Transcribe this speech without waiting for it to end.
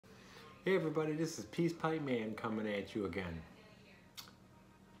Hey everybody, this is Peace Pipe Man coming at you again.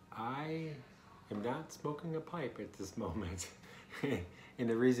 I am not smoking a pipe at this moment. And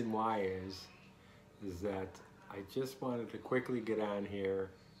the reason why is that I just wanted to quickly get on here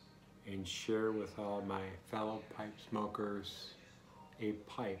and share with all my fellow pipe smokers a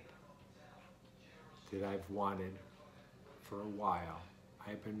pipe that I've wanted for a while.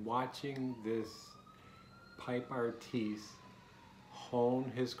 I've been watching this pipe artiste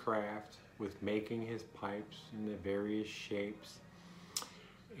hone his craft with making his pipes in the various shapes,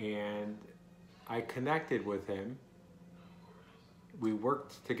 and I connected with him. We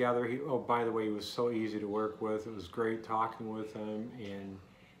worked together. Oh, by the way, he was so easy to work with. It was great talking with him and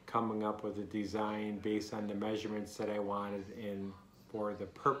coming up with a design based on the measurements that I wanted and for the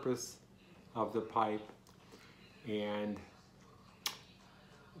purpose of the pipe. And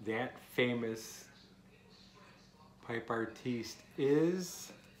that famous pipe artiste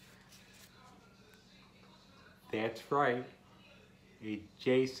is, that's right, a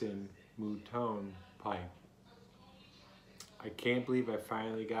Jason Mouton pipe. I can't believe I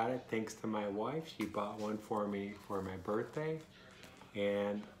finally got it thanks to my wife. She bought one for me for my birthday,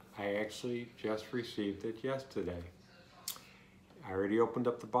 and I actually just received it yesterday. I already opened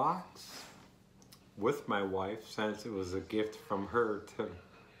up the box with my wife since it was a gift from her to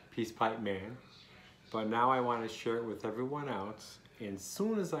Peace Pipe Man. But now I want to share it with everyone else. And as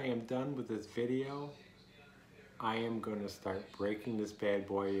soon as I am done with this video, I am going to start breaking this bad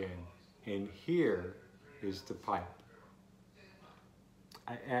boy in. And here is the pipe.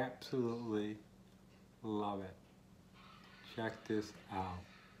 I absolutely love it. Check this out.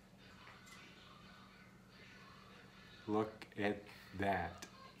 Look at that.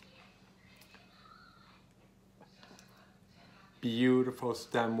 Beautiful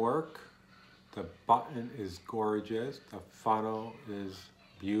stem work. The button is gorgeous. The funnel is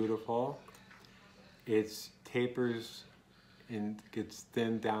beautiful. It tapers and gets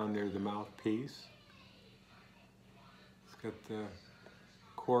thin down near the mouthpiece. It's got the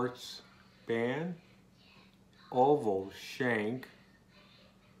quartz band, oval shank,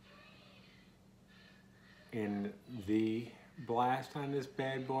 and the blast on this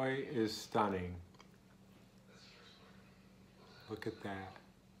bad boy is stunning. Look at that.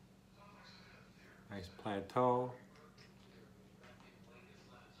 Nice plateau.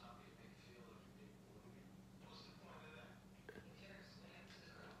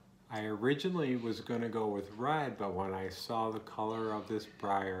 I originally was going to go with red, but when I saw the color of this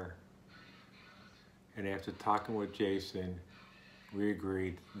briar, and after talking with Jason, we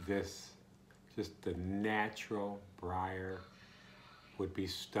agreed this, just the natural briar, would be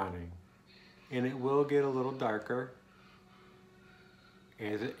stunning. And it will get a little darker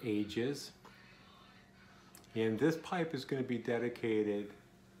as it ages. And this pipe is going to be dedicated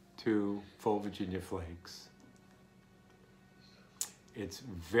to full Virginia flakes. It's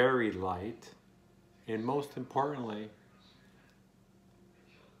very light, and most importantly,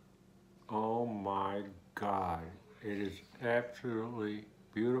 oh my God, it is absolutely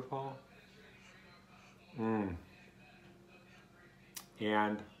beautiful. And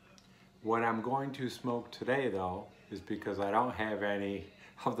what I'm going to smoke today, though, is because I don't have any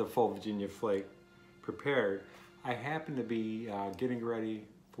of the full Virginia flake prepared. I happen to be getting ready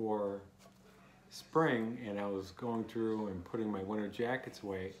for spring, and I was going through and putting my winter jackets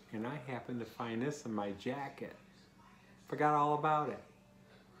away, and I happened to find this in my jacket. Forgot all about it.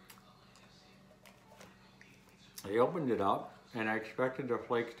 I opened it up, and I expected the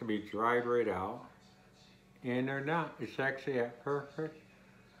flakes to be dried right out, and they're not. It's actually at perfect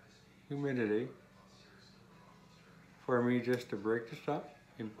humidity for me just to break this up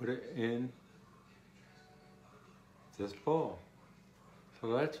and put it in this bowl.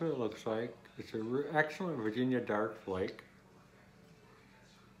 So that's what it looks like. It's an excellent Virginia dark flake.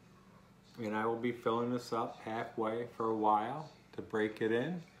 And I will be filling this up halfway for a while to break it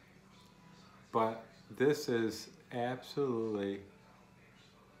in. But this is absolutely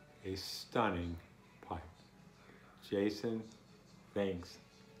a stunning pipe. Jason, thanks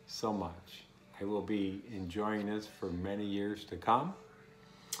so much. I will be enjoying this for many years to come.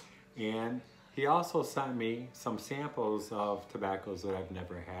 And he also sent me some samples of tobaccos that I've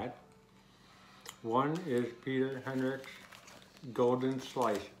never had. One is Peter Hendrick's Golden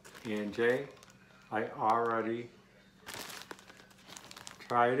Slice. And Jay, I already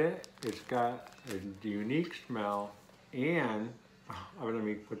tried it. It's got a unique smell, and let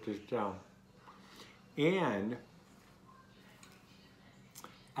me put this down. And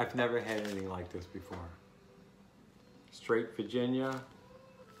I've never had anything like this before. Straight Virginia.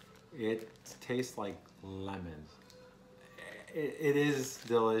 It tastes like lemons. it is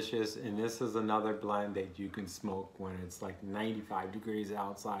delicious, and this is another blend that you can smoke when it's like 95 degrees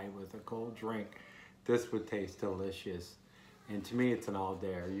outside with a cold drink. This would taste delicious. And to me, it's an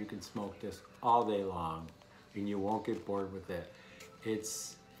all-dayer. You can smoke this all day long, and you won't get bored with it.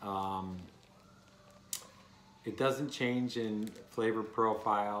 It doesn't change in flavor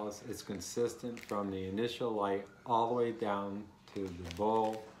profiles. It's consistent from the initial light all the way down to the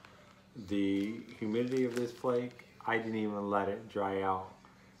bowl. The humidity of this flake, I didn't even let it dry out.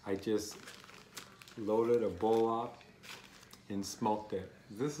 I just loaded a bowl up and smoked it.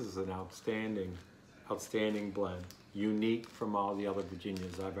 This is an outstanding blend, unique from all the other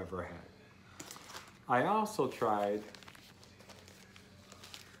Virginias I've ever had. I also tried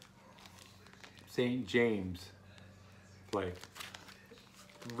St. James flake.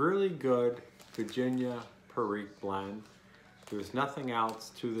 Really good Virginia Perique blend. There's nothing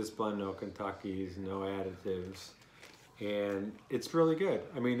else to this blend, no Kentuckys, no additives, and it's really good.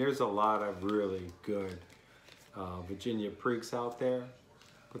 I mean, there's a lot of really good Virginia Periques out there,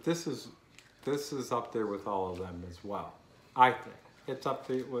 but this is up there with all of them as well. I think it's up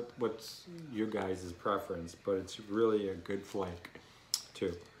to what's you guys' preference, but it's really a good flake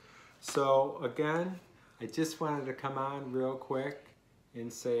too. So again, I just wanted to come on real quick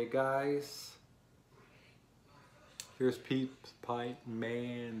and say, guys, here's Pete's Pipe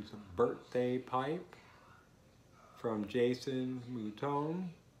Man's birthday pipe from Jason Mouton,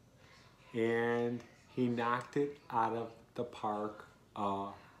 and he knocked it out of the park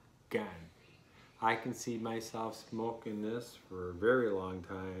again. I can see myself smoking this for a very long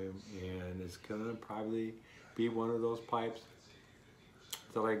time, and it's gonna probably be one of those pipes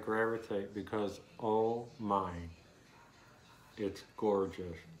that I gravitate because, oh my, it's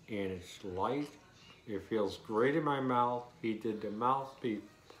gorgeous and it's light. It feels great in my mouth. He did the mouthpiece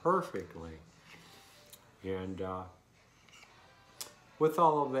perfectly. And with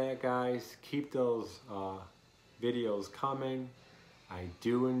all of that, guys, keep those videos coming. I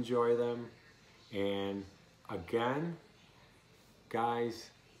do enjoy them. And again, guys,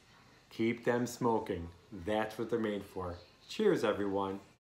 keep them smoking. That's what they're made for. Cheers, everyone.